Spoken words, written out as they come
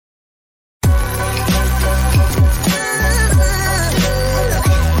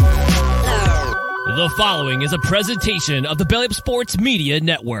The following is a presentation of the Belly Up Sports Media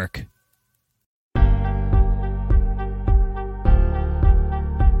Network.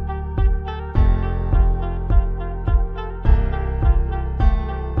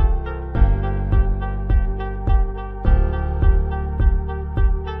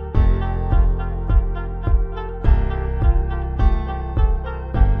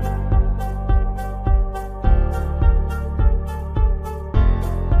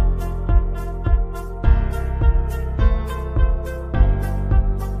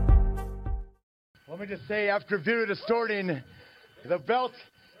 Say after video distorting the belt,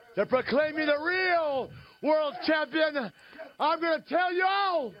 they're proclaiming the real world champion. I'm going to tell you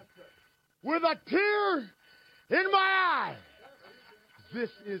all with a tear in my eye, this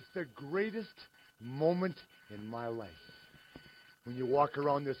is the greatest moment in my life. When you walk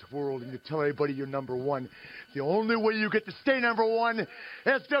around this world and you tell everybody you're number one, the only way you get to stay number one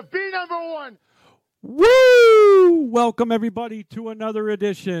is to be number one. Woo! Welcome, everybody, to another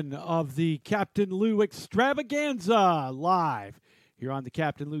edition of the Captain Lou Extravaganza live here on the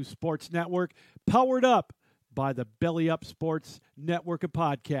Captain Lou Sports Network, powered up by the Belly Up Sports Network of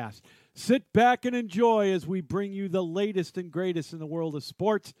podcasts. Sit back and enjoy as we bring you the latest and greatest in the world of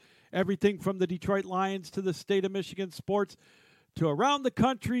sports, everything from the Detroit Lions to the state of Michigan sports to around the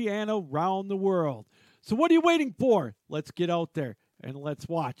country and around the world. So what are you waiting for? Let's get out there and let's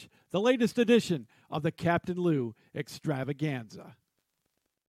watch the latest edition of the Captain Lou Extravaganza.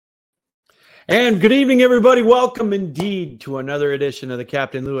 And good evening, everybody. Welcome indeed to another edition of the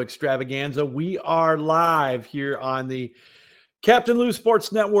Captain Lou Extravaganza. We are live here on the Captain Lou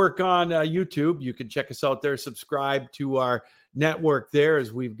Sports Network on YouTube. You can check us out there. Subscribe to our network there,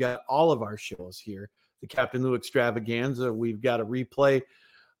 as we've got all of our shows here. The Captain Lou Extravaganza. We've got a replay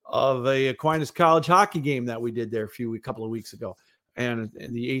of a Aquinas College hockey game that we did there a couple of weeks ago. And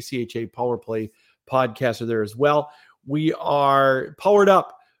the ACHA Power Play podcast are there as well. We are powered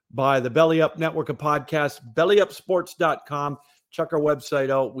up by the Belly Up Network of podcasts, bellyupsports.com. Check our website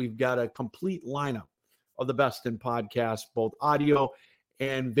out. We've got a complete lineup of the best in podcasts, both audio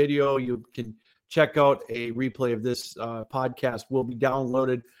and video. You can check out a replay of this podcast. Will be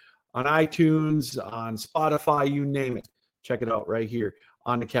downloaded on iTunes, on Spotify, you name it. Check it out right here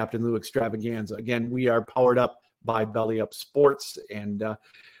on the Captain Lou Extravaganza. Again, we are powered up by Belly Up Sports, and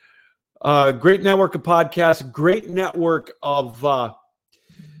great network of podcasts, great network of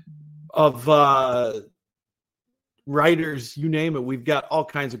writers, you name it. We've got all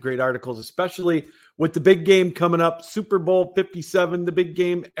kinds of great articles, especially with the big game coming up, Super Bowl 57, the big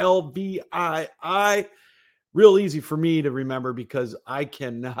game, LVII. Real easy for me to remember because I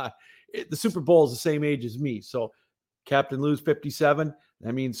can, the Super Bowl is the same age as me. So Captain Lou's 57,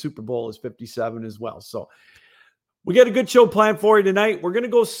 that means Super Bowl is 57 as well. So we got a good show planned for you tonight. We're going to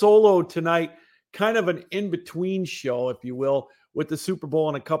go solo tonight, kind of an in-between show, if you will, with the Super Bowl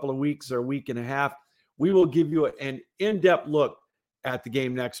in a couple of weeks or a week and a half. We will give you an in-depth look at the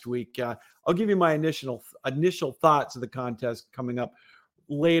game next week. I'll give you my initial thoughts of the contest coming up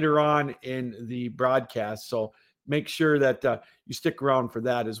later on in the broadcast. So make sure that you stick around for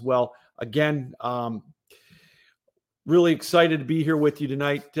that as well. Again, really excited to be here with you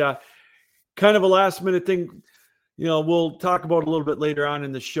tonight. Kind of a last-minute thing. You know, we'll talk about a little bit later on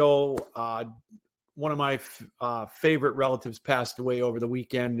in the show. One of my favorite relatives passed away over the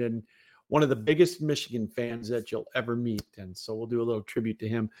weekend, and one of the biggest Michigan fans that you'll ever meet. And so we'll do a little tribute to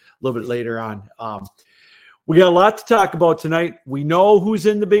him a little bit later on. We got a lot to talk about tonight. We know who's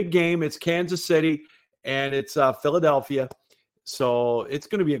in the big game. It's Kansas City, and it's Philadelphia. So it's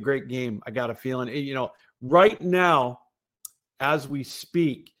going to be a great game. I got a feeling. You know, right now, as we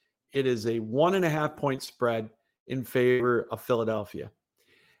speak, it is a 1.5-point spread in favor of Philadelphia.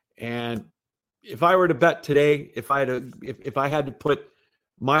 And if I were to bet today, if I had to put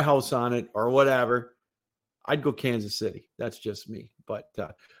my house on it or whatever, I'd go Kansas City. That's just me. But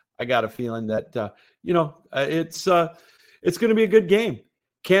I got a feeling that it's going to be a good game.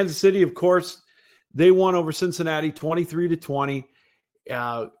 Kansas City, of course, they won over Cincinnati 23-20.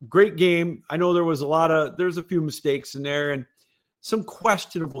 Great game. I know there's a few mistakes in there and some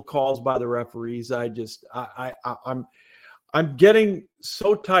questionable calls by the referees. I'm getting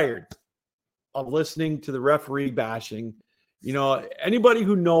so tired of listening to the referee bashing. You know, anybody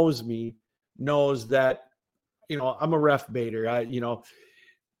who knows me knows that, you know, I'm a ref baiter. A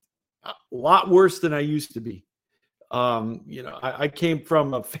lot worse than I used to be. I came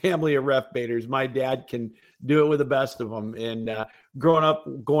from a family of ref baiters. My dad can do it with the best of them. And growing up,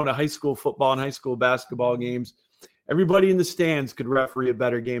 going to high school football and high school basketball games, everybody in the stands could referee a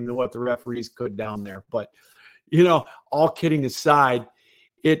better game than what the referees could down there. But, you know, all kidding aside,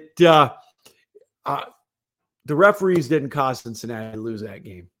 The referees didn't cause Cincinnati to lose that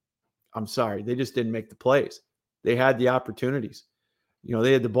game. I'm sorry. They just didn't make the plays. They had the opportunities.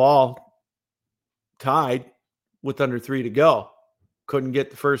 They had the ball tied with under 3 to go. Couldn't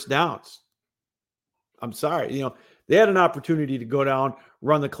get the first downs. I'm sorry. They had an opportunity to go down,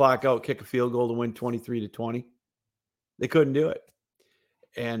 run the clock out, kick a field goal to win 23-20. They couldn't do it.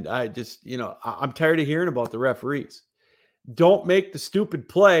 And I just, I'm tired of hearing about the referees. Don't make the stupid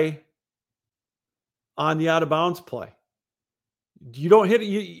play on the out of bounds play. You don't hit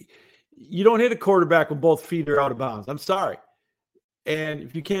a quarterback when both feet are out of bounds. I'm sorry. And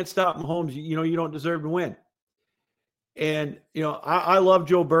if you can't stop Mahomes, you don't deserve to win. And I love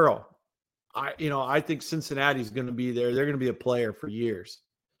Joe Burrow. I think Cincinnati's going to be there. They're going to be a player for years.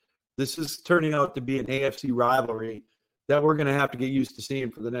 This is turning out to be an AFC rivalry that we're going to have to get used to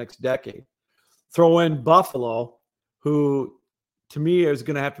seeing for the next decade. Throw in Buffalo, who to me is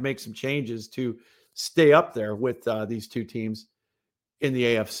going to have to make some changes to stay up there with these two teams in the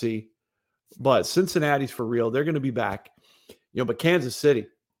AFC. But Cincinnati's for real. They're going to be back. But Kansas City,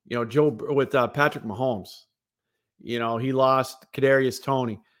 Joe with Patrick Mahomes, he lost Kadarius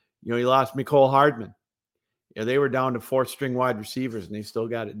Toney. He lost Mecole Hardman. They were down to 4th-string wide receivers, and they still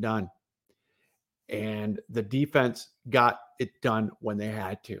got it done. And the defense got it done when they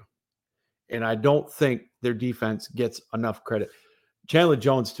had to. And I don't think their defense gets enough credit. Chandler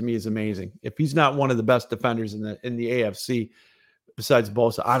Jones, to me, is amazing. If he's not one of the best defenders in the AFC, besides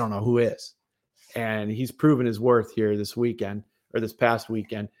Bosa, I don't know who is. And he's proven his worth here this past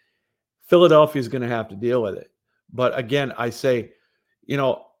weekend. Philadelphia is going to have to deal with it. But again, I say,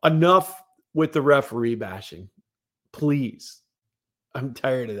 enough with the referee bashing. Please. I'm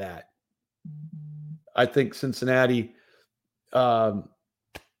tired of that. I think Cincinnati, they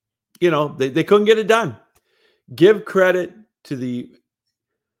couldn't get it done. Give credit to the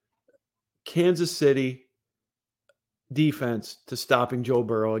Kansas City defense to stopping Joe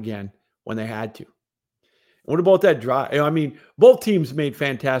Burrow again when they had to. What about that drive? Both teams made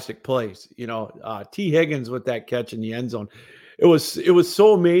fantastic plays. T. Higgins with that catch in the end zone. It was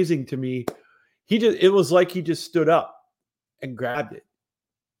so amazing to me. It was like he just stood up and grabbed it.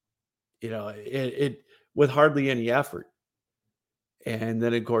 It with hardly any effort. And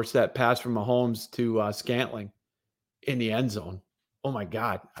then, of course, that pass from Mahomes to Scantling in the end zone. Oh, my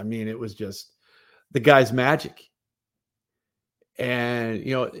God. It was just the guy's magic. And,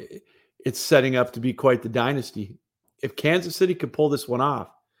 it's setting up to be quite the dynasty. If Kansas City could pull this one off,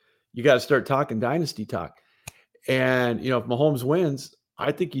 you got to start talking dynasty talk. And, if Mahomes wins,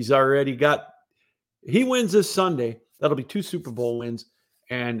 I think he wins this Sunday. That'll be 2 Super Bowl wins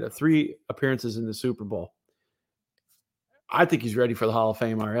and 3 appearances in the Super Bowl. I think he's ready for the Hall of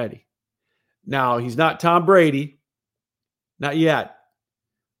Fame already. Now, he's not Tom Brady, not yet,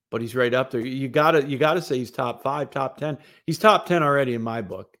 but he's right up there. You gotta say he's top 5, top 10. He's top 10 already in my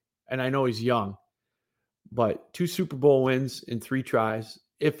book, and I know he's young, but 2 Super Bowl wins in 3 tries.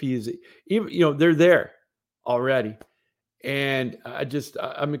 If he's even, they're there already, and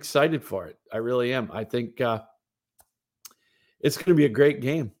I'm excited for it. I really am. I think it's going to be a great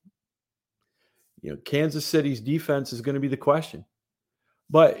game. Kansas City's defense is going to be the question.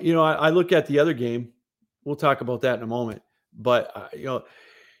 But, I look at the other game. We'll talk about that in a moment. But,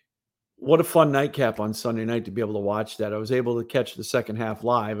 what a fun nightcap on Sunday night to be able to watch that. I was able to catch the second half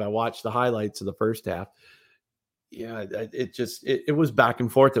live. I watched the highlights of the first half. It was back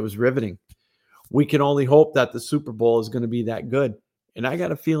and forth. It was riveting. We can only hope that the Super Bowl is going to be that good. And I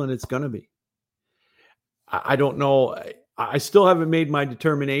got a feeling it's going to be. I don't know. I still haven't made my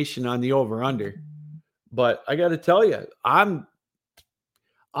determination on the over-under. But I got to tell you, I'm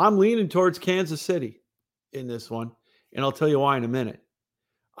leaning towards Kansas City in this one, and I'll tell you why in a minute.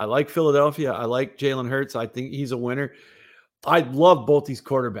 I like Philadelphia. I like Jalen Hurts. I think he's a winner. I love both these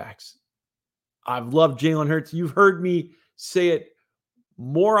quarterbacks. I've loved Jalen Hurts. You've heard me say it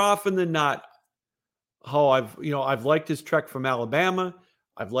more often than not. How I've liked his trek from Alabama.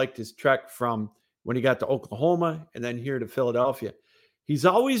 I've liked his trek from when he got to Oklahoma and then here to Philadelphia. He's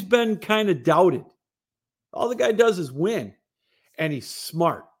always been kind of doubted. All the guy does is win, and he's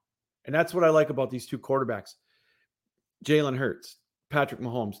smart. And that's what I like about these 2 quarterbacks. Jalen Hurts, Patrick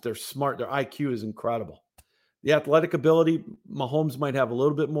Mahomes, they're smart. Their IQ is incredible. The athletic ability, Mahomes might have a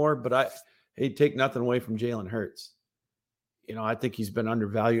little bit more, but take nothing away from Jalen Hurts. I think he's been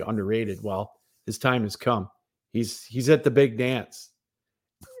undervalued, underrated. Well, his time has come. He's at the big dance.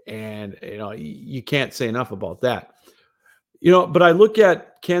 And, you can't say enough about that. But I look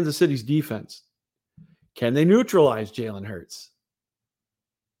at Kansas City's defense. Can they neutralize Jalen Hurts?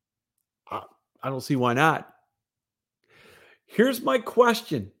 I don't see why not. Here's my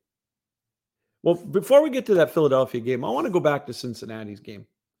question. Well, before we get to that Philadelphia game, I want to go back to Cincinnati's game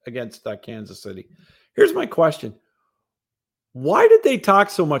against Kansas City. Here's my question. Why did they talk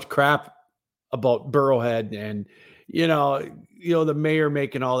so much crap about Burrowhead and, the mayor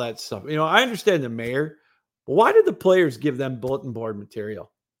making all that stuff? I understand the mayor, but why did the players give them bulletin board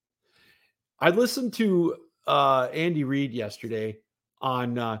material? I listened to Andy Reid yesterday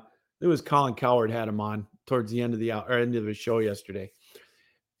on, it was Colin Cowherd had him on towards the end of the show yesterday.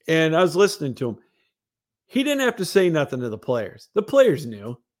 And I was listening to him. He didn't have to say nothing to the players. The players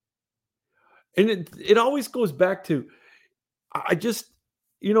knew. And it always goes back to, I just,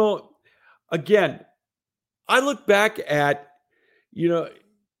 again, I look back at,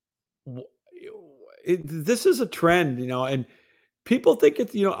 this is a trend, and people think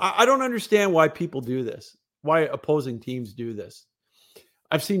it's, I don't understand why people do this, why opposing teams do this.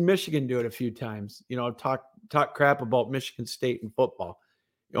 I've seen Michigan do it a few times, talk crap about Michigan State in football,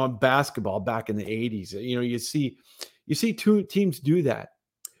 in basketball back in the 80s. You see two teams do that.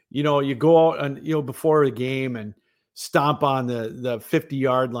 You go out and, before the game and stomp on the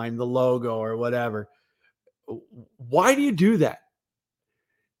 50-yard line, the logo or whatever. Why do you do that?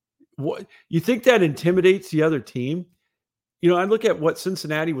 What you think that intimidates the other team? I look at what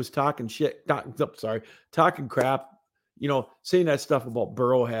Cincinnati was talking crap, saying that stuff about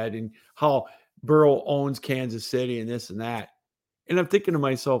Burrowhead and how Burrow owns Kansas City and this and that. And I'm thinking to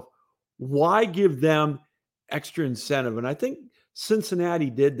myself, why give them extra incentive? And I think Cincinnati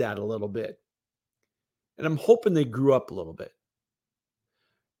did that a little bit. And I'm hoping they grew up a little bit.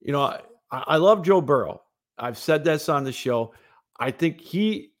 I love Joe Burrow. I've said this on the show. I think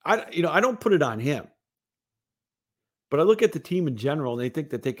I don't put it on him. But I look at the team in general and they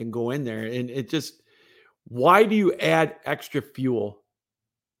think that they can go in there. And it just, why do you add extra fuel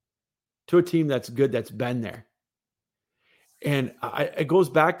to a team that's good, that's been there? And it goes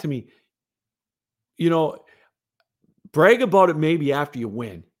back to me, brag about it maybe after you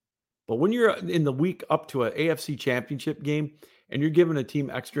win. But when you're in the week up to an AFC championship game and you're giving a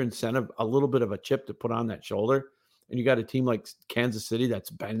team extra incentive, a little bit of a chip to put on that shoulder, and you got a team like Kansas City that's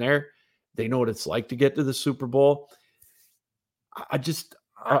been there, they know what it's like to get to the Super Bowl. I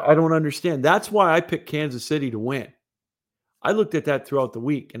don't understand. That's why I picked Kansas City to win. I looked at that throughout the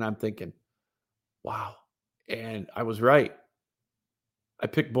week and I'm thinking, wow. And I was right. I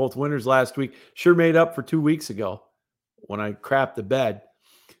picked both winners last week. Sure made up for 2 weeks ago when I crapped the bed.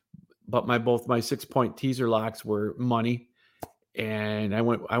 But both my 6-point teaser locks were money. And I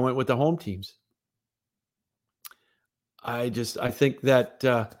went with the home teams. I think that,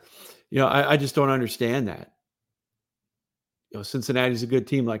 I just don't understand that. Cincinnati's a good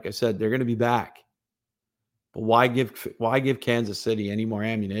team. Like I said, they're going to be back. But why give Kansas City any more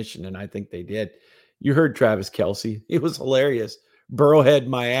ammunition? And I think they did. You heard Travis Kelce. It was hilarious. Burrowhead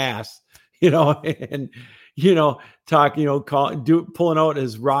my ass, and, pulling out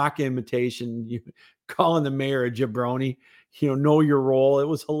his rock imitation, calling the mayor a jabroni, know your role. It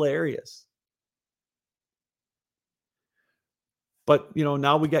was hilarious. But,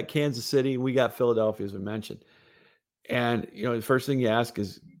 now we got Kansas City and we got Philadelphia, as we mentioned. And, the first thing you ask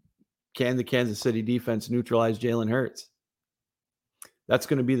is, can the Kansas City defense neutralize Jalen Hurts? That's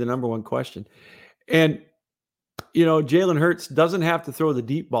going to be the number one question. And, Jalen Hurts doesn't have to throw the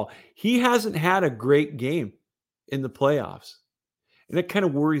deep ball. He hasn't had a great game in the playoffs. And it kind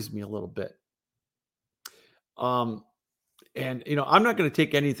of worries me a little bit. And, I'm not going to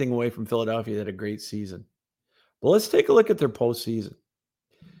take anything away from Philadelphia that had a great season. But let's take a look at their postseason.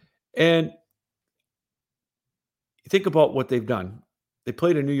 And think about what they've done. They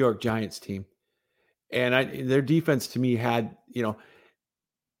played a New York Giants team. And their defense to me had,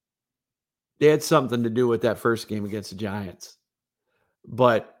 they had something to do with that first game against the Giants.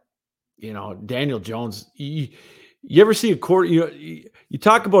 But, Daniel Jones, you ever see a quarter, you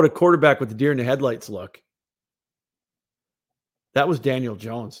talk about a quarterback with the deer in the headlights look. That was Daniel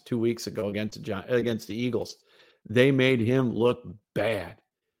Jones 2 weeks ago against the Eagles. They made him look bad.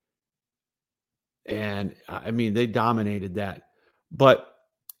 And, they dominated that. But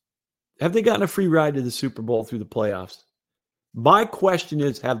have they gotten a free ride to the Super Bowl through the playoffs? My question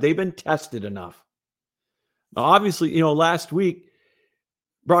is, have they been tested enough? Now, obviously, last week,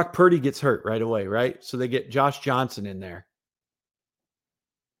 Brock Purdy gets hurt right away, right? So they get Josh Johnson in there.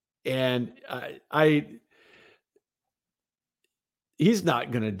 And he's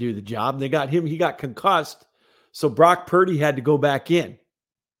not going to do the job. They got him. He got concussed. So Brock Purdy had to go back in.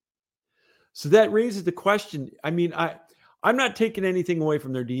 So that raises the question. I'm not taking anything away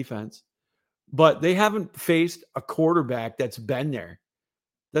from their defense, but they haven't faced a quarterback that's been there,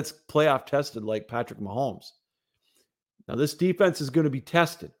 that's playoff tested like Patrick Mahomes. Now, this defense is going to be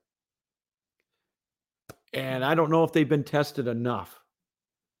tested. And I don't know if they've been tested enough.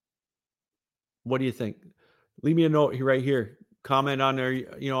 What do you think? Leave me a note right here. Comment on our,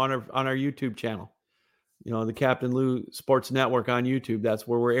 on our YouTube channel. The Captain Lou Sports Network on YouTube. That's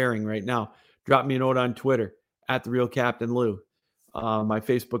where we're airing right now. Drop me a note on Twitter at The Real Captain Lou. My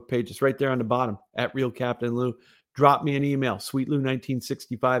Facebook page is right there on the bottom at Real Captain Lou. Drop me an email,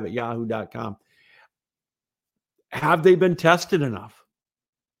 sweetlou1965@yahoo.com. Have they been tested enough?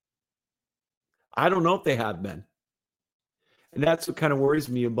 I don't know if they have been. And that's what kind of worries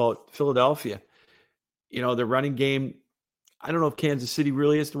me about Philadelphia. Their running game, I don't know if Kansas City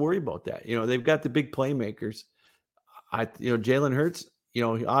really has to worry about that. They've got the big playmakers. Jalen Hurts,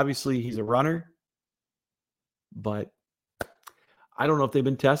 obviously he's a runner, but I don't know if they've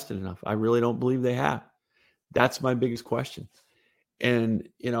been tested enough. I really don't believe they have. That's my biggest question. And,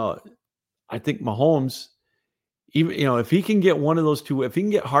 I think Mahomes, even, if he can get one of those two, if he can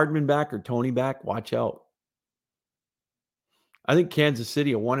get Hardman back or Tony back, watch out. I think Kansas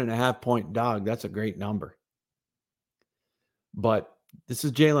City, a 1.5 point dog, that's a great number. But this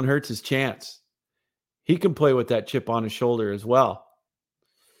is Jalen Hurts' chance. He can play with that chip on his shoulder as well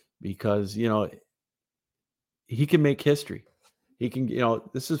because, he can make history. He can,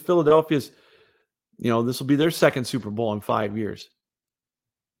 this is Philadelphia's, this will be their second Super Bowl in 5 years.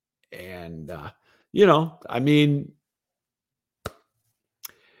 And,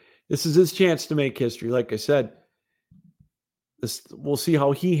 this is his chance to make history. Like I said, we'll see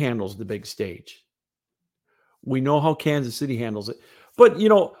how he handles the big stage. We know how Kansas City handles it. But,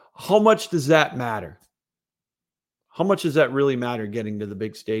 how much does that matter? How much does that really matter getting to the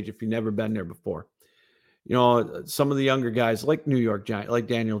big stage if you've never been there before? Some of the younger guys like New York Giants, like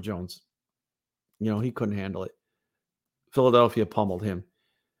Daniel Jones, he couldn't handle it. Philadelphia pummeled him.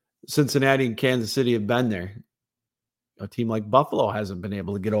 Cincinnati and Kansas City have been there. A team like Buffalo hasn't been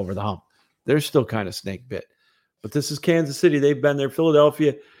able to get over the hump. They're still kind of snake bit. But this is Kansas City. They've been there.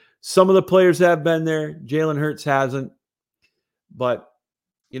 Philadelphia, some of the players have been there. Jalen Hurts hasn't. But,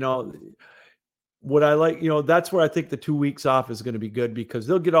 what I like, that's where I think the 2 weeks off is going to be good because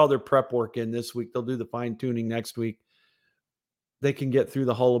they'll get all their prep work in this week. They'll do the fine tuning next week. They can get through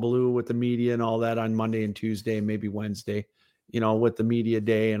the hullabaloo with the media and all that on Monday and Tuesday, and maybe Wednesday, with the media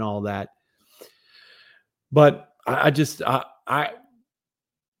day and all that. But I'm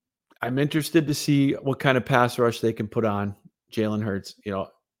interested to see what kind of pass rush they can put on Jalen Hurts, if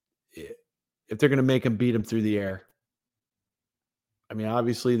they're going to make him beat him through the air.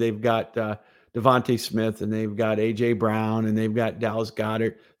 Obviously they've got Devontae Smith and they've got A.J. Brown and they've got Dallas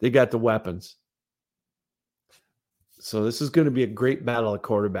Goedert. They got the weapons. So this is going to be a great battle of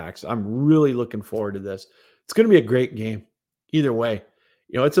quarterbacks. I'm really looking forward to this. It's going to be a great game. Either way,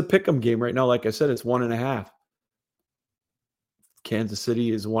 it's a pick'em game right now. Like I said, it's 1.5. Kansas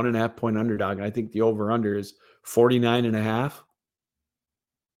City is 1.5 point underdog. And I think the over-under is 49.5.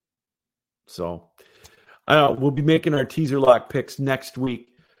 So we'll be making our teaser lock picks next week.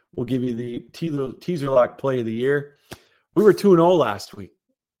 We'll give you the teaser lock play of the year. We were 2-0 last week.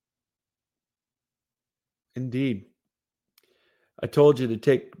 Indeed. I told you to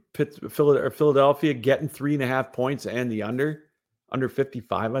take Philadelphia getting 3.5 points and the under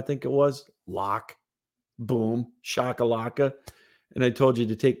 55, I think it was. Lock. Boom. Shakalaka. And I told you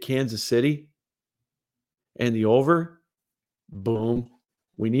to take Kansas City and the over. Boom.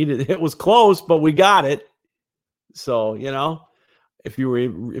 We needed it. It was close, but we got it. So, if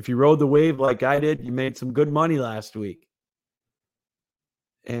you rode the wave like I did, you made some good money last week.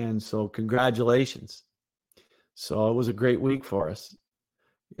 And so congratulations. So it was a great week for us.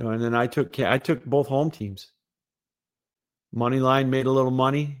 And then I took both home teams. Money line made a little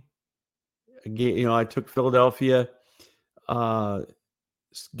money. Again, I took Philadelphia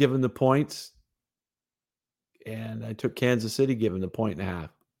given the points, and I took Kansas City given the 1.5.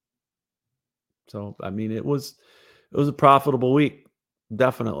 So it was a profitable week,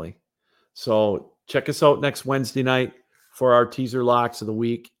 definitely. So check us out next Wednesday night for our teaser locks of the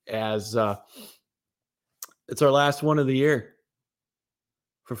week, as it's our last one of the year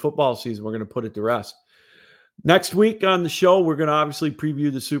for football season. We're going to put it to rest. Next week on the show, we're going to obviously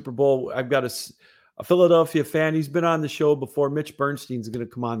preview the Super Bowl. I've got a Philadelphia fan. He's been on the show before. Mitch Bernstein's going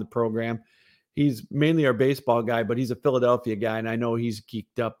to come on the program. He's mainly our baseball guy, but he's a Philadelphia guy, and I know he's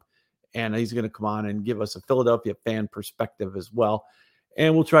geeked up, and he's going to come on and give us a Philadelphia fan perspective as well.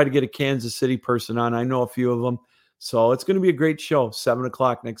 And we'll try to get a Kansas City person on. I know a few of them. So it's going to be a great show, 7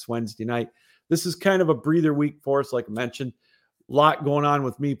 o'clock next Wednesday night. This is kind of a breather week for us, like I mentioned. A lot going on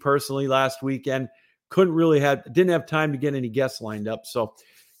with me personally last weekend. Didn't have time to get any guests lined up. So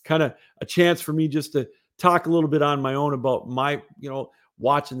kind of a chance for me just to talk a little bit on my own about my,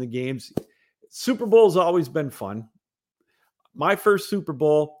 watching the games. Super Bowl's always been fun. My first Super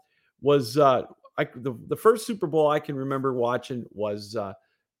Bowl was the first Super Bowl I can remember watching was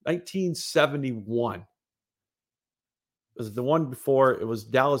 1971. It was the one before. It was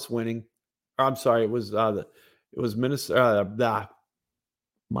Dallas winning. Or, I'm sorry, it was Minnesota,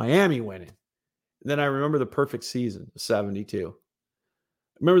 Miami winning. And then I remember the perfect season, 72.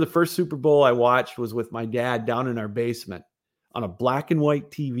 I remember the first Super Bowl I watched was with my dad down in our basement on a black and white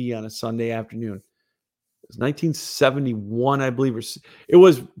TV on a Sunday afternoon. It was 1971, I believe. It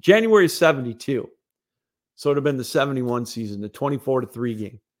was January 72. So it would have been the 71 season, the 24-3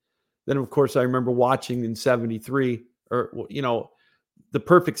 game. Then, of course, I remember watching in 73, the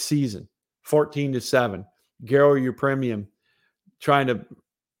perfect season, 14-7. Garo Upremian trying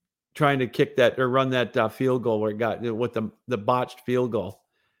to kick that or run that field goal where it got with the botched field goal,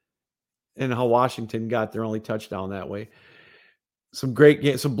 and how Washington got their only touchdown that way. Some great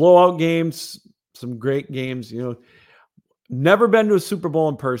games, some blowout games, some great games. Never been to a Super Bowl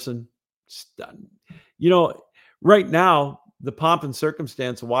in person. Right now, the pomp and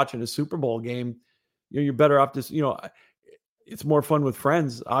circumstance of watching a Super Bowl game, you're better off just, it's more fun with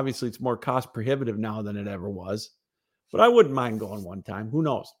friends. Obviously, it's more cost prohibitive now than it ever was. But I wouldn't mind going one time. Who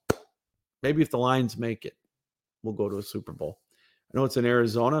knows? Maybe if the Lions make it, we'll go to a Super Bowl. I know it's in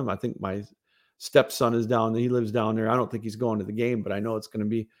Arizona. I think my stepson is down there. He lives down there. I don't think he's going to the game, but I know it's going to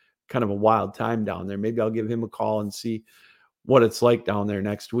be kind of a wild time down there. Maybe I'll give him a call and see what it's like down there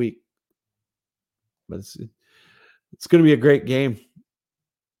next week. But it's going to be a great game.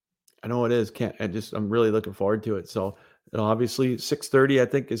 I know it is. I'm really looking forward to it. So it'll obviously 6:30, I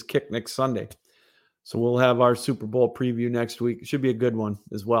think, is kicked next Sunday. So we'll have our Super Bowl preview next week. It should be a good one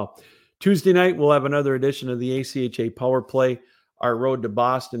as well. Tuesday night, we'll have another edition of the ACHA Power Play. Our road to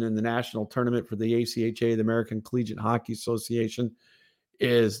Boston in the national tournament for the ACHA, the American Collegiate Hockey Association,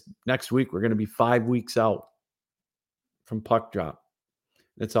 is next week. We're going to be 5 weeks out from puck drop.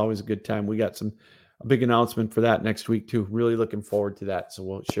 It's always a good time. We got a big announcement for that next week too. Really looking forward to that. So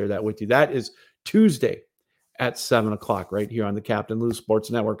we'll share that with you. That is Tuesday at 7:00 right here on the Captain Lou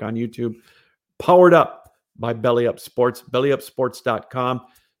Sports Network on YouTube. Powered up by Belly Up Sports, bellyupsports.com.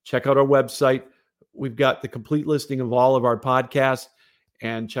 Check out our website. We've got the complete listing of all of our podcasts,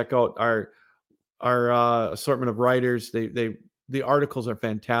 and check out our assortment of writers. The articles are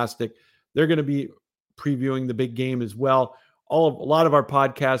fantastic. They're going to be previewing the big game as well. A lot of our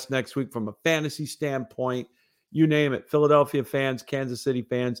podcasts next week from a fantasy standpoint, you name it. Philadelphia fans, Kansas City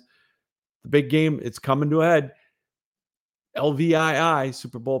fans, the big game, it's coming to a head. LVII,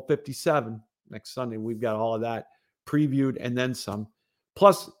 Super Bowl 57, next Sunday. We've got all of that previewed and then some.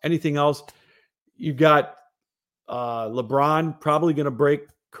 Plus anything else. You got LeBron probably going to break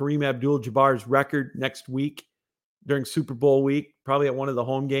Kareem Abdul-Jabbar's record next week during Super Bowl week, probably at one of the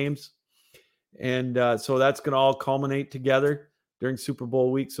home games. And so that's going to all culminate together during Super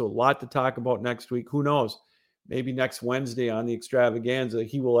Bowl week. So a lot to talk about next week. Who knows? Maybe next Wednesday on the Extravaganza,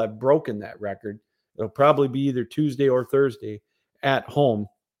 he will have broken that record. It'll probably be either Tuesday or Thursday at home.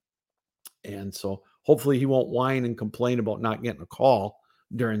 And so hopefully he won't whine and complain about not getting a call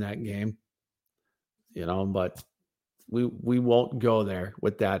during that game. But we won't go there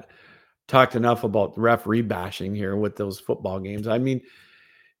with that. Talked enough about the referee bashing here with those football games. I mean,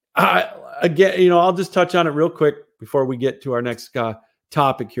 again, I'll just touch on it real quick before we get to our next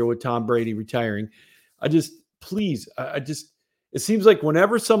topic here with Tom Brady retiring. It seems like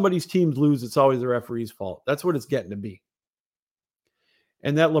whenever somebody's teams lose, it's always the referee's fault. That's what it's getting to be.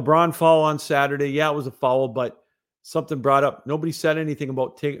 And that LeBron foul on Saturday, yeah, it was a foul, but something brought up. Nobody said anything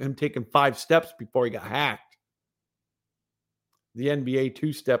about him taking 5 steps before he got hacked. The NBA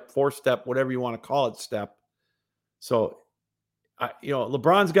 2-step, 4-step, whatever you want to call it, step. So,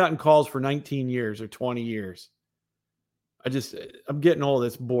 LeBron's gotten calls for 19 years or 20 years. I'm getting old.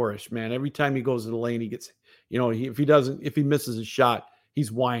 It's boorish, man. Every time he goes to the lane, he gets, if he misses a shot,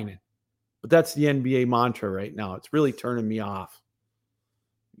 he's whining. But that's the NBA mantra right now. It's really turning me off.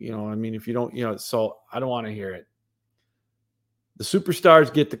 If you don't, so I don't want to hear it. The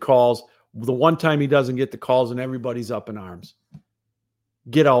superstars get the calls. The one time he doesn't get the calls and everybody's up in arms.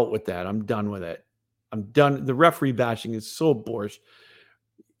 Get out with that. I'm done with it. I'm done. The referee bashing is so boorish.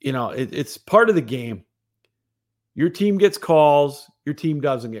 It's part of the game. Your team gets calls. Your team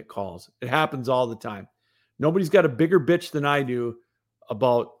doesn't get calls. It happens all the time. Nobody's got a bigger bitch than I do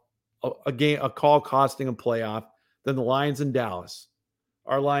about a call costing a playoff than the Lions in Dallas.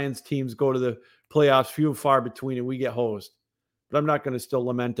 Our Lions teams go to the playoffs few and far between, and we get hosed. But I'm not going to still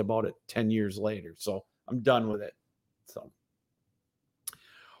lament about it 10 years later. So I'm done with it. So,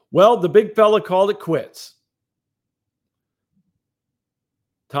 well, the big fella called it quits.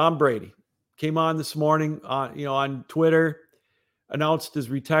 Tom Brady came on this morning on Twitter, announced his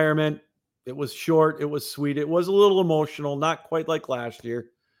retirement. It was short. It was sweet. It was a little emotional, not quite like last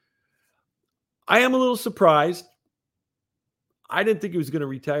year. I am a little surprised. I didn't think he was going to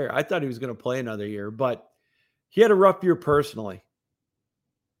retire. I thought he was going to play another year, but he had a rough year personally.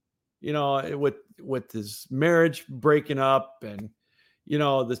 With his marriage breaking up and,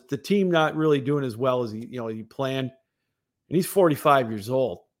 the team not really doing as well as he planned. And he's 45 years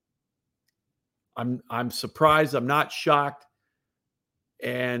old. I'm surprised. I'm not shocked.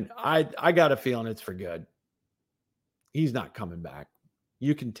 And I got a feeling it's for good. He's not coming back.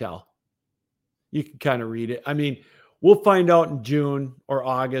 You can tell. You can kind of read it. I mean, we'll find out in June or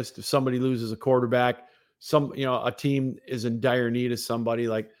August if somebody loses a quarterback. A team is in dire need of somebody.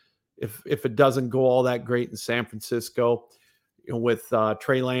 Like if it doesn't go all that great in San Francisco, with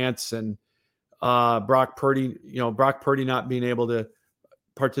Trey Lance and Brock Purdy. Brock Purdy not being able to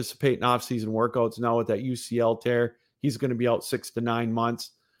participate in off-season workouts now with that UCL tear. He's going to be out 6 to 9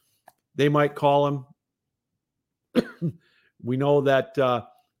 months. They might call him. We know that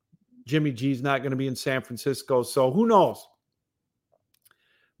Jimmy G's not going to be in San Francisco, so who knows?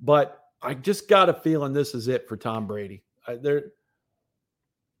 But I just got a feeling this is it for Tom Brady.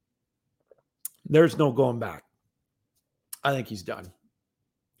 There's no going back. I think he's done.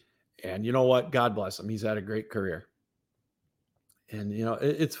 And you know what? God bless him. He's had a great career. And,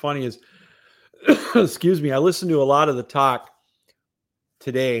 it's funny is, excuse me, I listened to a lot of the talk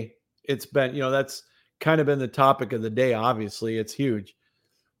today. It's been, that's kind of been the topic of the day. Obviously, it's huge.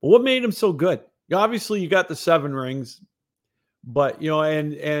 But what made him so good? Obviously, you got the 7 rings, but,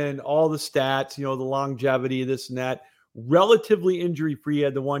 and all the stats, the longevity, this and that, relatively injury-free. He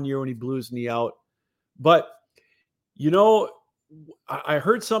had the 1 year when he blew his knee out. But, I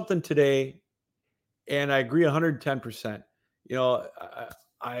heard something today, and I agree 110%.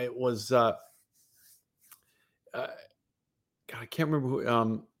 I was, God, I can't remember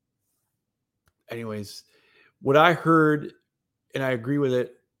who, anyways, what I heard, and I agree with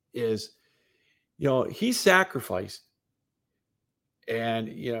it, is, he sacrificed, and,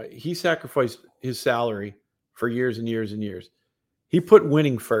 he sacrificed his salary for years and years and years. He put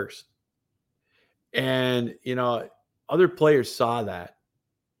winning first. And, other players saw that,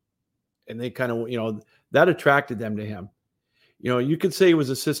 and they kind of, that attracted them to him. You could say he was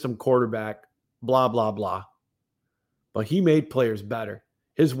a system quarterback, blah, blah, blah, but he made players better.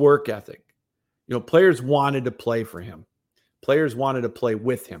 His work ethic, players wanted to play for him. Players wanted to play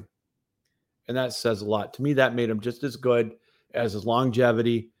with him. And that says a lot. To me, that made him just as good as his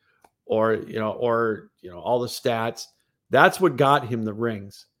longevity or all the stats. That's what got him the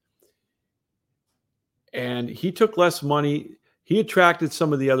rings. And he took less money. He attracted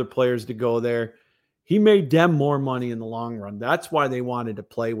some of the other players to go there. He made them more money in the long run. That's why they wanted to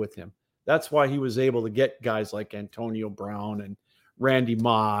play with him. That's why he was able to get guys like Antonio Brown and Randy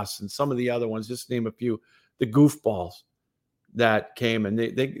Moss and some of the other ones, just to name a few, the goofballs that came, and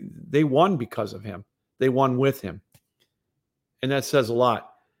they won because of him. They won with him. And that says a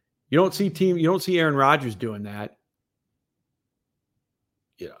lot. You don't see Aaron Rodgers doing that.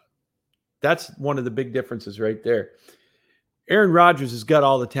 That's one of the big differences right there. Aaron Rodgers has got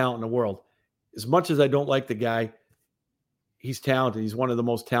all the talent in the world. As much as I don't like the guy, he's talented. He's one of the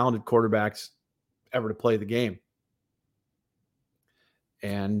most talented quarterbacks ever to play the game.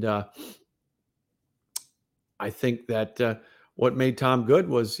 And I think that what made Tom good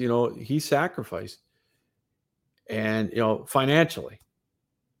was, he sacrificed and, financially.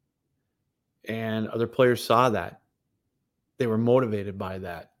 And other players saw that. They were motivated by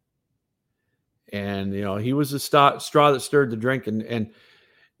that. And, he was the straw that stirred the drink. And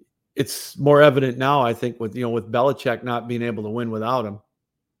it's more evident now, I think, with Belichick not being able to win without him.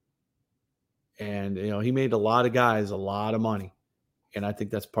 And, he made a lot of guys a lot of money. And I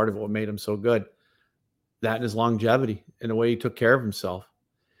think that's part of what made him so good. That and his longevity and the way he took care of himself.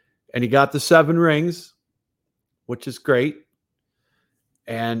 And he got the 7 rings, which is great.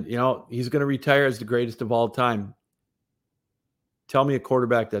 And, he's going to retire as the greatest of all time. Tell me a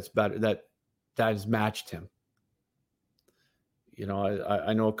quarterback that's better, that has matched him.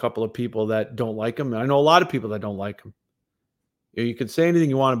 I know a couple of people that don't like him. I know a lot of people that don't like him. You can say anything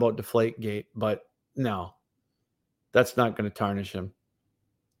you want about Deflategate, but no, that's not going to tarnish him.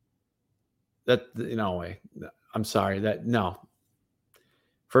 No way. I'm sorry. No.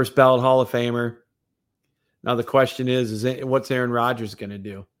 First ballot Hall of Famer. Now the question is what's Aaron Rodgers going to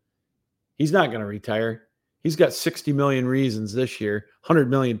do? He's not going to retire. He's got 60 million reasons this year, 100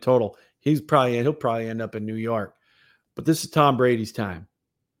 million total. He'll probably end up in New York. But this is Tom Brady's time.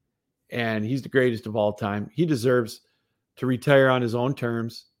 And he's the greatest of all time. He deserves to retire on his own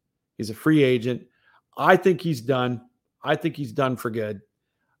terms. He's a free agent. I think he's done. I think he's done for good.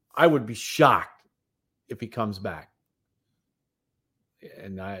 I would be shocked if he comes back.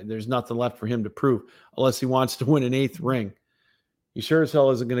 And there's nothing left for him to prove unless he wants to win an 8th ring. He sure as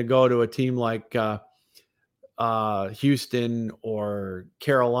hell isn't going to go to a team like Houston or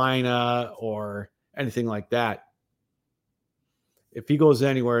Carolina or anything like that. If he goes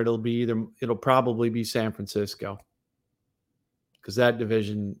anywhere, it'll probably be San Francisco, because that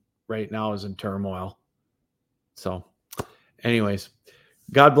division right now is in turmoil. So anyways,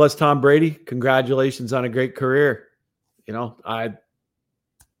 God bless Tom Brady. Congratulations on a great career. I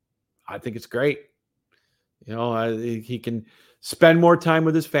think it's great. He can spend more time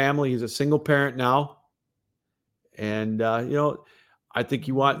with his family. He's a single parent now. And, I think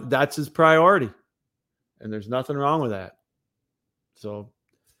that's his priority. And there's nothing wrong with that. So,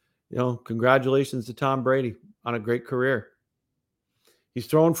 congratulations to Tom Brady on a great career. He's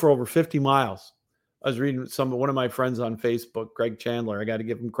thrown for over 50 miles. I was reading one of my friends on Facebook, Greg Chandler. I got to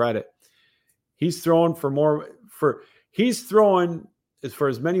give him credit. He's thrown he's throwing for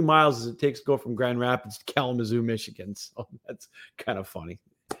as many miles as it takes to go from Grand Rapids to Kalamazoo, Michigan. So that's kind of funny.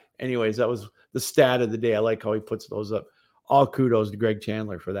 Anyways, that was the stat of the day. I like how he puts those up. All kudos to Greg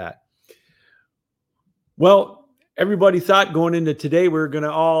Chandler for that. Well, everybody thought going into today we were going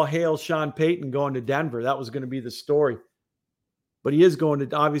to all hail Sean Payton going to Denver. That was going to be the story. But he is going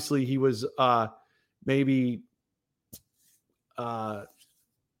to, obviously he was maybe, like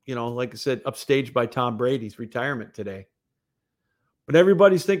I said, upstaged by Tom Brady's retirement today. But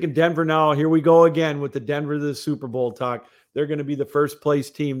everybody's thinking Denver now. Here we go again with the Denver to the Super Bowl talk. They're going to be the first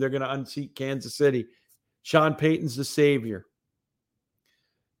place team. They're going to unseat Kansas City. Sean Payton's the savior.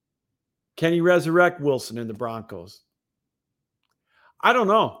 Can he resurrect Wilson and the Broncos? I don't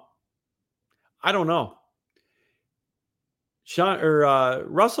know.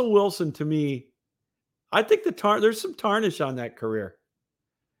 Russell Wilson, to me, I think there's some tarnish on that career.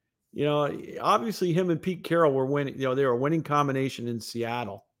 Obviously him and Pete Carroll were winning. They were a winning combination in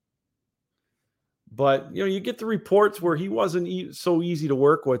Seattle. But, you get the reports where he wasn't so easy to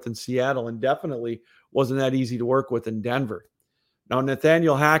work with in Seattle, and definitely wasn't that easy to work with in Denver. Now,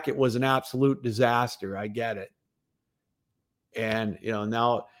 Nathaniel Hackett was an absolute disaster. I get it. And,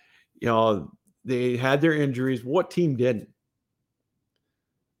 now, they had their injuries. What team didn't?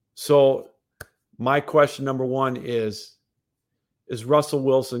 So my question number one is Russell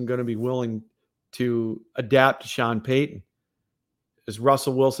Wilson going to be willing to adapt to Sean Payton? Is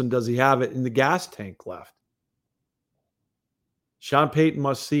Russell Wilson, does he have it in the gas tank left? Sean Payton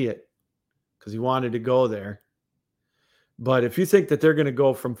must see it because he wanted to go there. But if you think that they're going to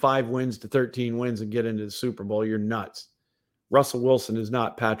go from 5 wins to 13 wins and get into the Super Bowl, you're nuts. Russell Wilson is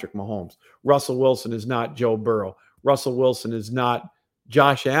not Patrick Mahomes. Russell Wilson is not Joe Burrow. Russell Wilson is not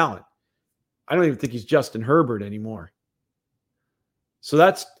Josh Allen. I don't even think he's Justin Herbert anymore. So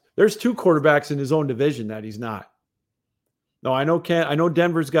there's 2 quarterbacks in his own division that he's not. No, I know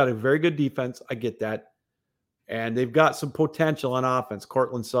Denver's got a very good defense. I get that. And they've got some potential on offense.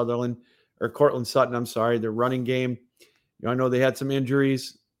 Cortland Sutton, their running game. I know they had some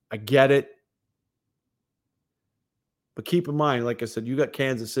injuries. I get it. But keep in mind, like I said, you got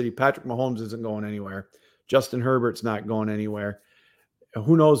Kansas City. Patrick Mahomes isn't going anywhere. Justin Herbert's not going anywhere.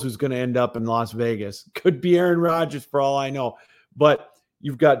 Who knows who's going to end up in Las Vegas? Could be Aaron Rodgers for all I know. But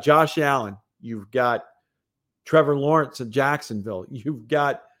you've got Josh Allen. You've got Trevor Lawrence in Jacksonville. You've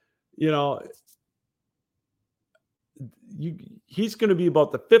got, he's going to be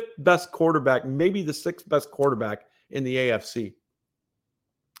about the 5th best quarterback, maybe the 6th best quarterback in the AFC.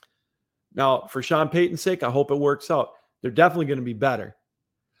 Now, for Sean Payton's sake, I hope it works out. They're definitely going to be better.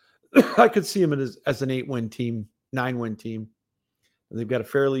 I could see him as an 8-win team, 9-win team. And they've got a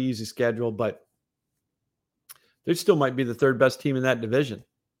fairly easy schedule, but they still might be the 3rd best team in that division.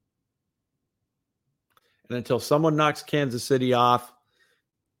 And until someone knocks Kansas City off,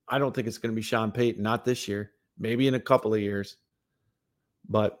 I don't think it's going to be Sean Payton. Not this year. Maybe in a couple of years.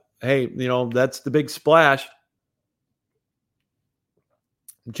 But, hey, that's the big splash.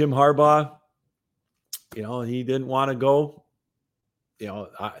 Jim Harbaugh, he didn't want to go. It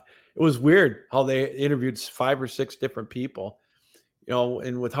was weird how they interviewed 5 or 6 different people.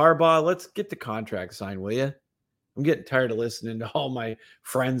 And with Harbaugh, let's get the contract signed, will you? I'm getting tired of listening to all my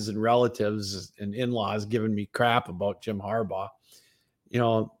friends and relatives and in-laws giving me crap about Jim Harbaugh.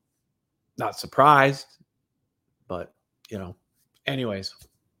 Not surprised, but, anyways.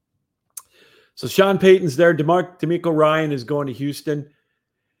 So Sean Payton's there. DeMeco Ryan is going to Houston.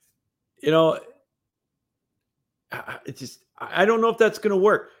 I don't know if that's going to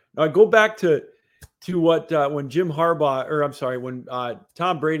work. Now I go back to to what when Jim Harbaugh, or I'm sorry, when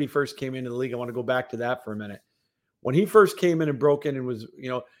Tom Brady first came into the league. I want to go back to that for a minute. When he first came in and broke in and was,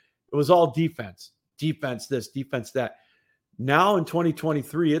 it was all defense, this, defense that. Now in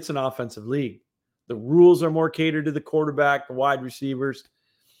 2023, it's an offensive league. The rules are more catered to the quarterback, the wide receivers.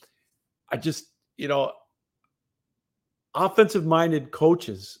 I just, offensive-minded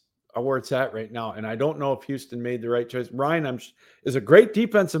coaches are where it's at right now. And I don't know if Houston made the right choice. Ryan is a great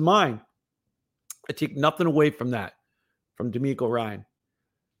defensive mind. I take nothing away from that, from DeMeco Ryan.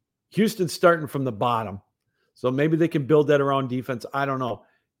 Houston's starting from the bottom. So maybe they can build that around defense. I don't know.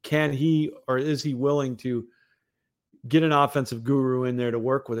 Can he, or is he willing to get an offensive guru in there to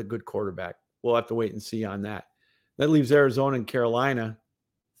work with a good quarterback? We'll have to wait and see on that. That leaves Arizona and Carolina.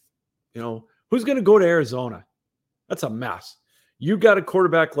 Who's going to go to Arizona? That's a mess. You got a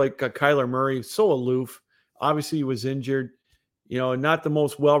quarterback like Kyler Murray, so aloof. Obviously, he was injured. Not the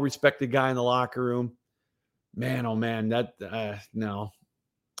most well-respected guy in the locker room. Man, oh man, no,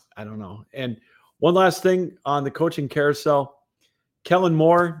 I don't know. And one last thing on the coaching carousel, Kellen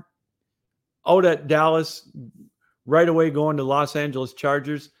Moore out at Dallas, right away going to Los Angeles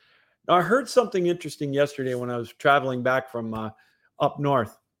Chargers. Now, I heard something interesting yesterday when I was traveling back from up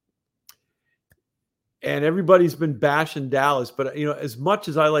north. And everybody's been bashing Dallas, but as much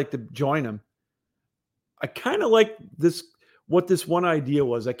as I like to join them, I kind of like this. What this one idea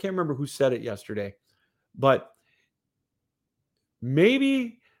was, I can't remember who said it yesterday, but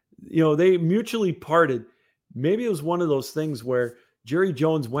maybe they mutually parted. Maybe it was one of those things where Jerry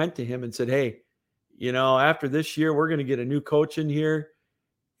Jones went to him and said, "Hey, after this year, we're going to get a new coach in here,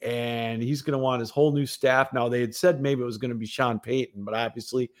 and he's going to want his whole new staff." Now they had said maybe it was going to be Sean Payton, but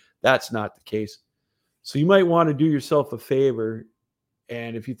obviously that's not the case. So you might want to do yourself a favor.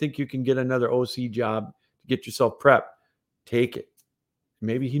 And if you think you can get another OC job to get yourself prepped, take it.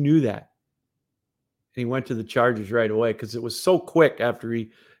 Maybe he knew that. And he went to the Chargers right away because it was so quick after he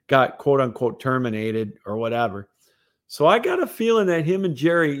got quote unquote terminated or whatever. So I got a feeling that him and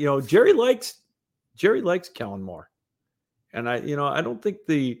Jerry, Jerry likes Kellen Moore. And I don't think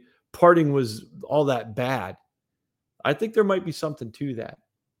the parting was all that bad. I think there might be something to that.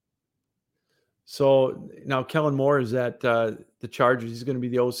 So now Kellen Moore is at the Chargers. He's going to be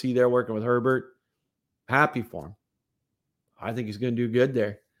the OC there working with Herbert. Happy for him. I think he's going to do good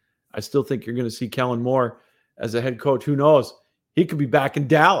there. I still think you're going to see Kellen Moore as a head coach. Who knows? He could be back in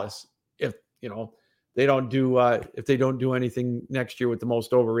Dallas if they don't do anything next year with the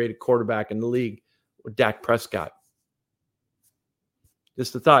most overrated quarterback in the league, with Dak Prescott.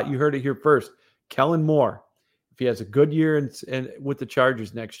 Just a thought. You heard it here first. Kellen Moore, if he has a good year and with the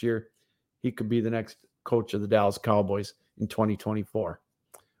Chargers next year, he could be the next coach of the Dallas Cowboys in 2024.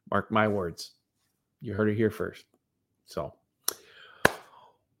 Mark my words. You heard it here first. So,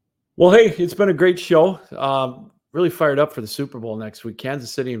 well, hey, it's been a great show. Really fired up for the Super Bowl next week.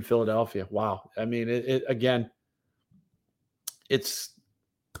 Kansas City and Philadelphia. Wow. I mean, again, it's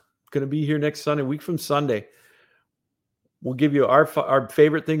going to be here next Sunday, week from Sunday. We'll give you our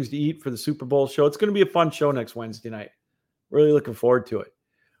favorite things to eat for the Super Bowl show. It's going to be a fun show next Wednesday night. Really looking forward to it.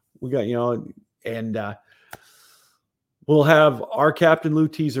 We got, and we'll have our Captain Lou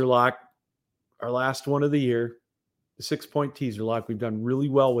teaser lock, our last one of the year, the 6-point teaser lock. We've done really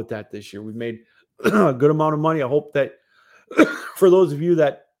well with that this year. We've made a good amount of money. I hope that for those of you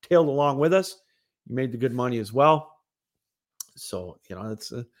that tailed along with us, you made the good money as well. So,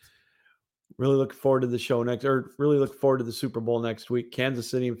 it's really looking forward to the show really looking forward to the Super Bowl next week. Kansas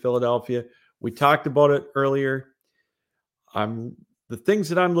City and Philadelphia. We talked about it earlier. The things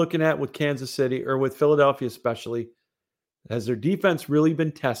that I'm looking at with Kansas City, or with Philadelphia especially, has their defense really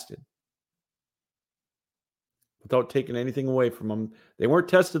been tested? Without taking anything away from them. They weren't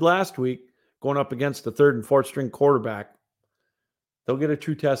tested last week going up against the third and fourth string quarterback. They'll get a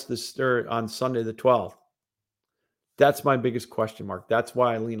true test on Sunday the 12th. That's my biggest question mark. That's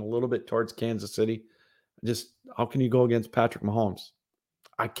why I lean a little bit towards Kansas City. Just, how can you go against Patrick Mahomes?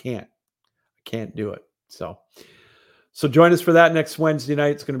 I can't do it. So join us for that next Wednesday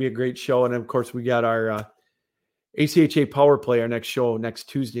night. It's going to be a great show. And of course, we got our ACHA Power Play, our next show next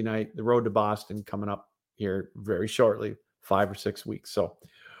Tuesday night, the road to Boston, coming up here very shortly, 5 or 6 weeks. So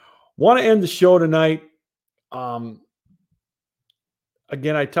want to end the show tonight. Again,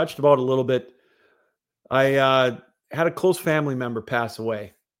 I touched about it a little bit. I had a close family member pass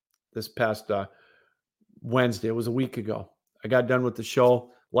away this past Wednesday. It was a week ago. I got done with the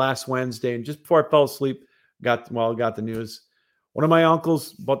show last Wednesday, and just before I fell asleep, got the news. One of my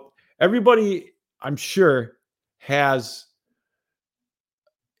uncles, but everybody, I'm sure, has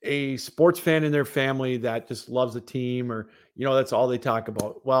a sports fan in their family that just loves a team, or, that's all they talk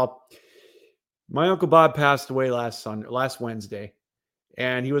about. Well, My Uncle Bob passed away last Wednesday,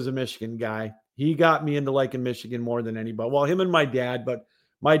 and he was a Michigan guy. He got me into liking Michigan more than anybody. Well, him and my dad, but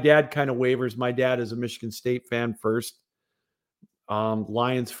my dad kind of wavers. My dad is a Michigan State fan first.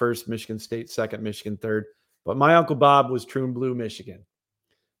 Lions first, Michigan State second, Michigan third. But my Uncle Bob was true and blue Michigan.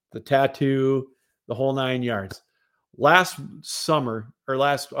 The tattoo, the whole 9 yards. Last summer, I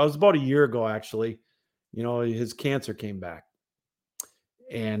was about a year ago, actually, his cancer came back.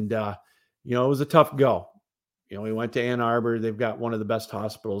 And, it was a tough go. He went to Ann Arbor. They've got one of the best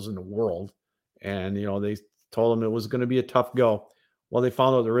hospitals in the world. And, they told him it was going to be a tough go. Well, they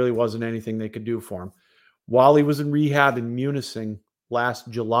found out there really wasn't anything they could do for him. While he was in rehab in Munising last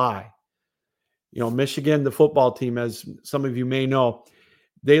July, Michigan, the football team, as some of you may know,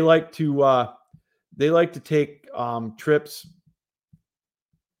 they like to take trips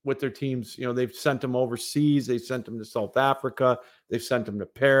with their teams. They've sent them overseas. They sent them to South Africa. They've sent them to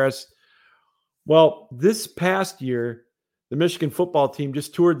Paris. Well, this past year, the Michigan football team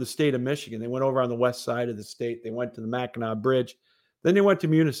just toured the state of Michigan. They went over on the west side of the state. They went to the Mackinac Bridge. Then they went to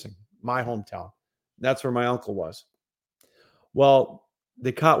Munising, my hometown. That's where my uncle was. Well,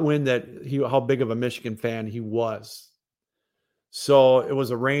 they caught wind that how big of a Michigan fan he was. So it was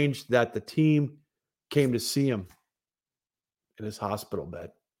arranged that the team came to see him in his hospital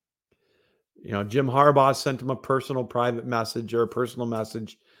bed. Jim Harbaugh sent him a personal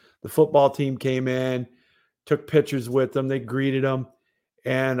message. The football team came in, took pictures with him. They greeted him.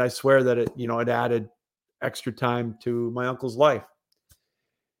 And I swear that it added extra time to my uncle's life.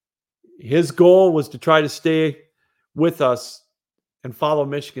 His goal was to try to stay with us and follow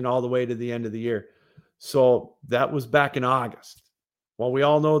Michigan all the way to the end of the year. So that was back in August. Well, we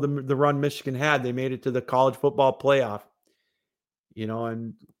all know the run Michigan had. They made it to the college football playoff,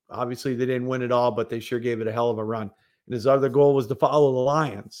 and obviously they didn't win it all, but they sure gave it a hell of a run. And his other goal was to follow the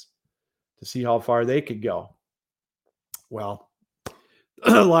Lions to see how far they could go. Well,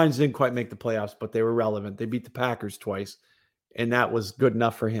 the Lions didn't quite make the playoffs, but they were relevant. They beat the Packers twice, and that was good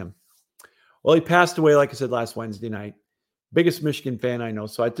enough for him. Well, he passed away, like I said, last Wednesday night. Biggest Michigan fan I know.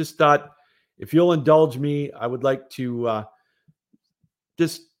 So I just thought, if you'll indulge me, I would like to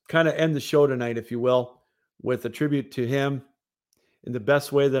just kind of end the show tonight, if you will, with a tribute to him in the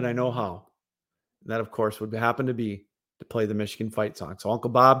best way that I know how. And that, of course, would happen to be to play the Michigan fight song. So,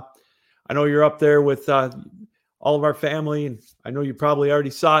 Uncle Bob, I know you're up there with all of our family, and I know you probably already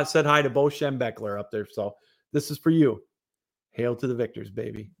said hi to Bo Schembeckler up there. So this is for you. Hail to the victors,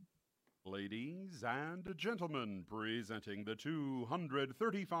 baby. Ladies and gentlemen, presenting the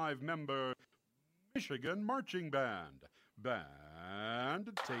 235-member Michigan Marching Band.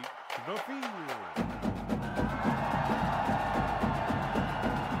 Band, take the field.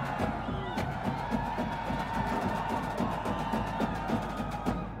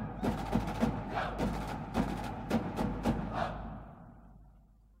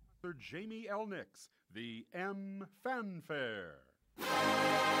 Jamie L. Nix, the M Fanfare.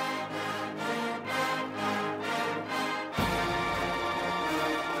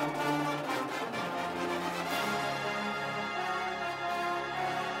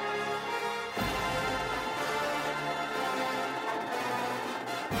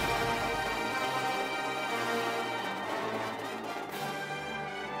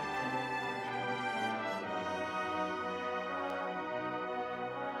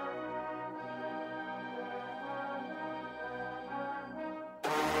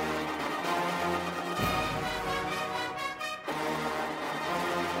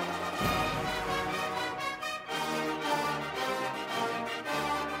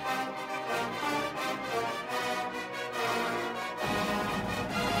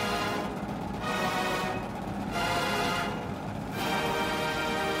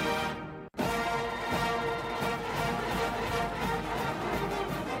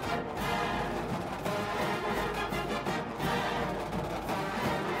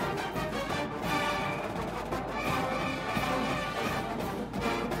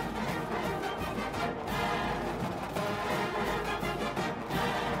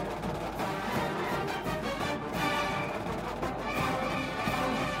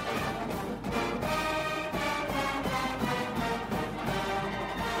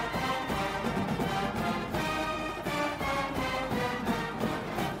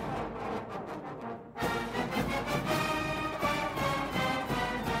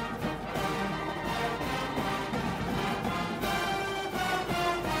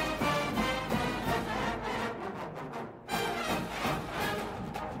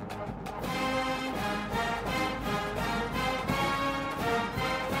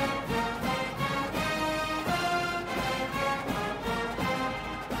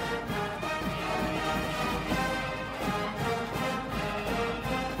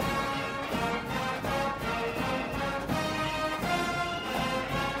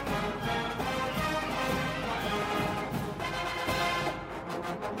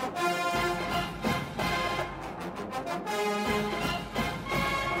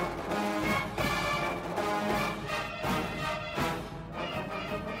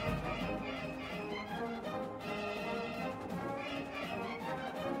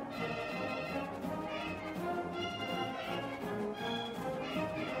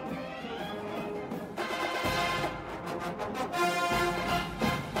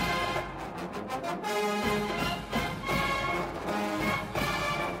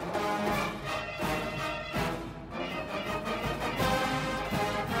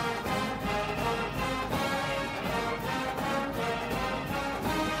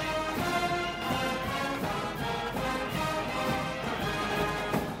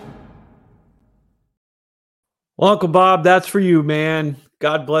 Well, Uncle Bob, that's for you, man.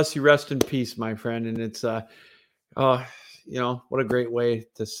 God bless you. Rest in peace, my friend. And it's, what a great way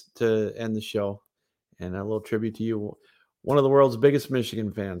to end the show. And a little tribute to you. One of the world's biggest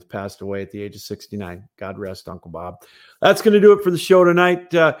Michigan fans passed away at the age of 69. God rest Uncle Bob. That's going to do it for the show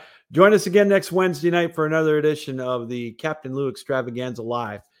tonight. Join us again next Wednesday night for another edition of the Captain Lou Extravaganza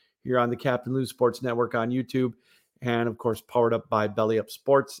Live here on the Captain Lou Sports Network on YouTube. And, of course, powered up by Belly Up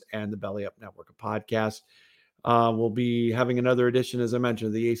Sports and the Belly Up Network of podcasts. We'll be having another edition, as I mentioned,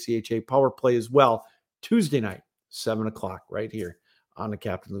 of the ACHA Power Play as well, Tuesday night, 7 o'clock, right here on the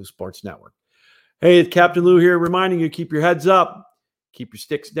Captain Lou Sports Network. Hey, it's Captain Lou here, reminding you, keep your heads up, keep your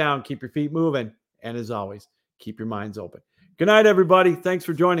sticks down, keep your feet moving, and as always, keep your minds open. Good night, everybody. Thanks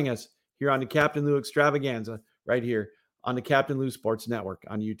for joining us here on the Captain Lou Extravaganza, right here on the Captain Lou Sports Network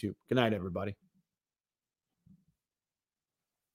on YouTube. Good night, everybody.